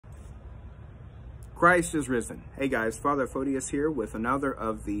Christ is risen. Hey guys, Father Photius here with another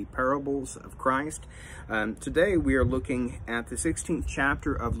of the parables of Christ. Today we are looking at the 16th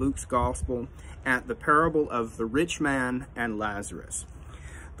chapter of Luke's Gospel at the parable of the rich man and Lazarus.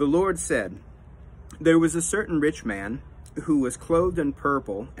 The Lord said, "There was a certain rich man who was clothed in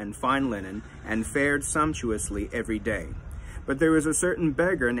purple and fine linen and fared sumptuously every day. But there was a certain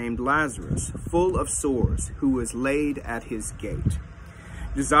beggar named Lazarus, full of sores, who was laid at his gate,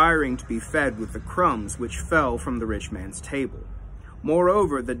 desiring to be fed with the crumbs which fell from the rich man's table.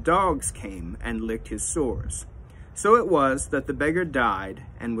 Moreover, the dogs came and licked his sores. So it was that the beggar died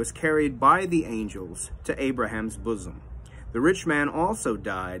and was carried by the angels to Abraham's bosom. The rich man also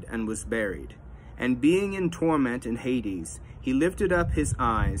died and was buried. And being in torment in Hades, he lifted up his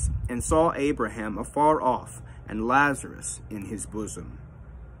eyes and saw Abraham afar off and Lazarus in his bosom.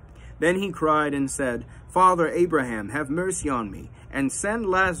 Then he cried and said, Father Abraham, have mercy on me, and send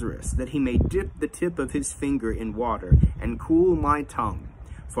Lazarus, that he may dip the tip of his finger in water, and cool my tongue,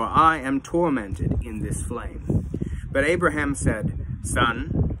 for I am tormented in this flame. But Abraham said,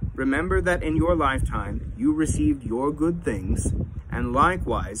 Son, remember that in your lifetime you received your good things, and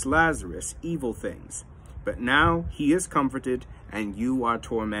likewise Lazarus evil things. But now he is comforted, and you are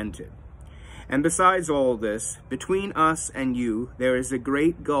tormented. And besides all this, between us and you there is a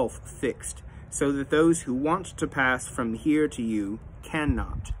great gulf fixed, so that those who want to pass from here to you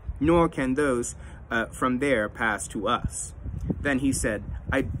cannot, nor can those from there pass to us. Then he said,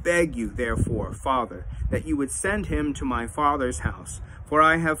 I beg you, therefore, Father, that you would send him to my father's house, for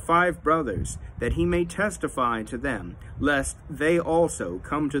I have 5 brothers, that he may testify to them, lest they also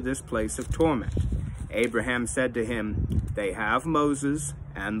come to this place of torment. Abraham said to him, They have Moses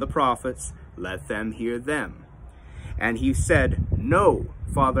and the prophets, let them hear them. And he said, No,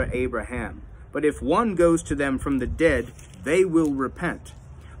 Father Abraham, but if one goes to them from the dead, they will repent.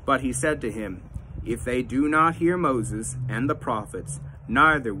 But he said to him, If they do not hear Moses and the prophets,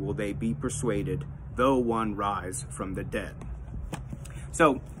 neither will they be persuaded, though one rise from the dead.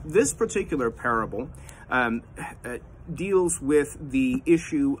 So this particular parable deals with the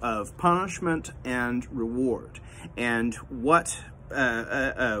issue of punishment and reward, and what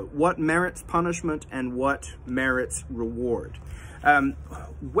merits punishment and what merits reward.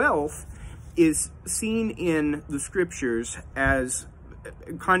 Wealth is seen in the scriptures as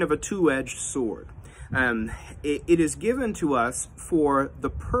kind of a two-edged sword. It is given to us for the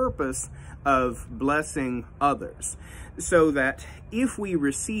purpose of blessing others, so that if we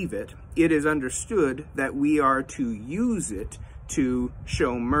receive it, it is understood that we are to use it to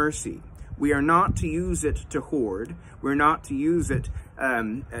show mercy. We are not to use it to hoard. We're not to use it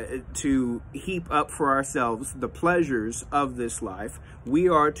to heap up for ourselves the pleasures of this life. We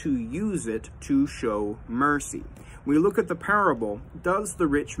are to use it to show mercy. We look at the parable. Does the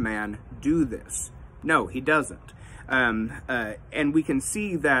rich man do this? No, he doesn't. And we can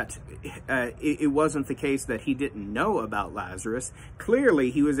see that it wasn't the case that he didn't know about Lazarus.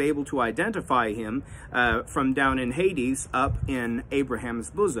 Clearly, he was able to identify him from down in Hades up in Abraham's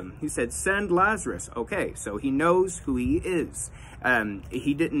bosom. He said, send Lazarus. Okay, so he knows who he is.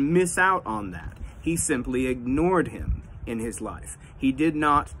 He didn't miss out on that. He simply ignored him in his life. He did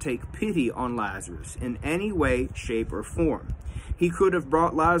not take pity on Lazarus in any way, shape, or form. He could have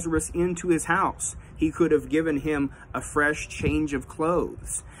brought Lazarus into his house. He could have given him a fresh change of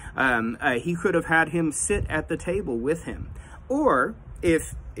clothes. He could have had him sit at the table with him. Or,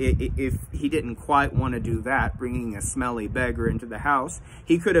 if he didn't quite want to do that, bringing a smelly beggar into the house,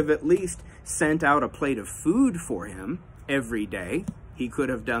 he could have at least sent out a plate of food for him every day. He could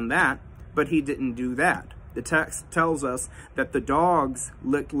have done that, but he didn't do that. The text tells us that the dogs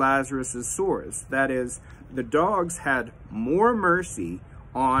licked Lazarus' sores. That is, the dogs had more mercy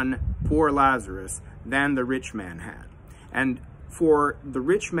on poor Lazarus than the rich man had. And for the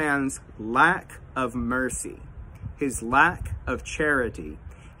rich man's lack of mercy, his lack of charity,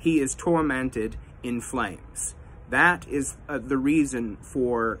 he is tormented in flames. That is the reason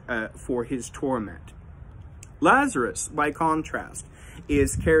for his torment. Lazarus, by contrast,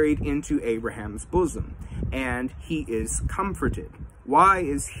 is carried into Abraham's bosom, and he is comforted. Why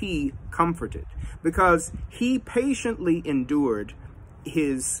is he comforted? Because he patiently endured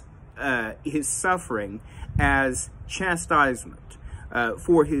his suffering as chastisement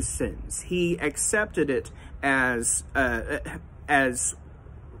for his sins. He accepted it as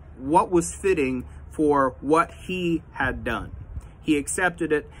what was fitting for what he had done. He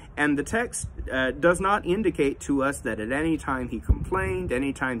accepted it, and the text does not indicate to us that at any time he complained,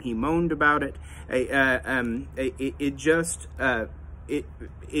 any time he moaned about it.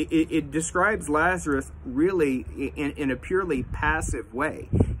 It describes Lazarus really in a purely passive way.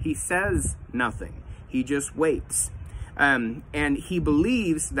 He says nothing. He just waits. And he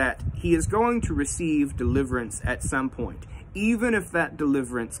believes that he is going to receive deliverance at some point, even if that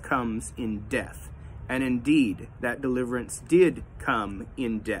deliverance comes in death. And indeed, that deliverance did come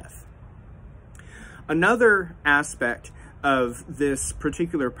in death. Another aspect of this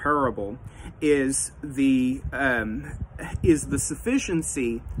particular parable is the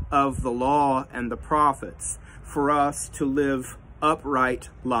sufficiency of the law and the prophets for us to live upright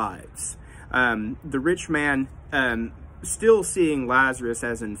lives. The rich man, still seeing Lazarus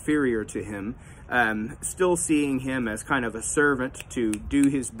as inferior to him, still seeing him as kind of a servant to do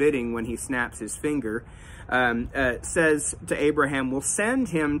his bidding when he snaps his finger, says to Abraham, "Well, send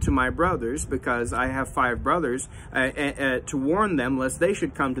him to my brothers, because I have 5 brothers, to warn them lest they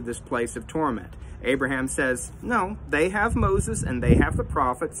should come to this place of torment." Abraham says, "No, they have Moses and they have the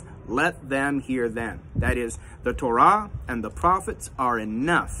prophets. Let them hear them." That is, the Torah and the prophets are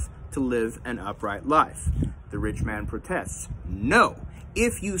enough to live an upright life. The rich man protests, "No,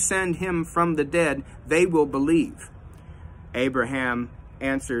 if you send him from the dead, they will believe." Abraham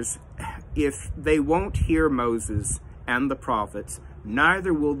answers, "If they won't hear Moses and the prophets,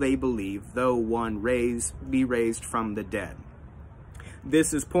 neither will they believe, though one be raised from the dead."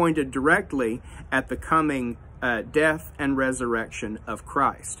 This is pointed directly at the coming death and resurrection of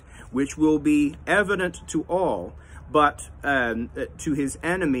Christ, which will be evident to all, but to his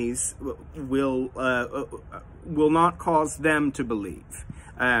enemies will not cause them to believe.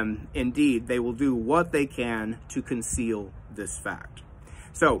 Indeed, they will do what they can to conceal this fact.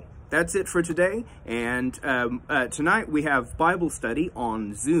 So that's it for today, and tonight we have Bible study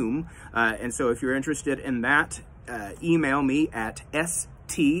on Zoom, and so if you're interested in that, email me at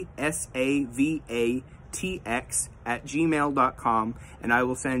stsavatx@gmail.com, and I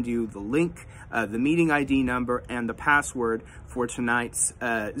will send you the link, the meeting ID number, and the password for tonight's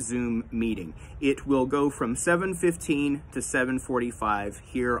Zoom meeting. It will go from 7:15 to 7:45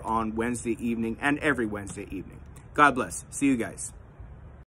 here on Wednesday evening and every Wednesday evening. God bless. See you guys.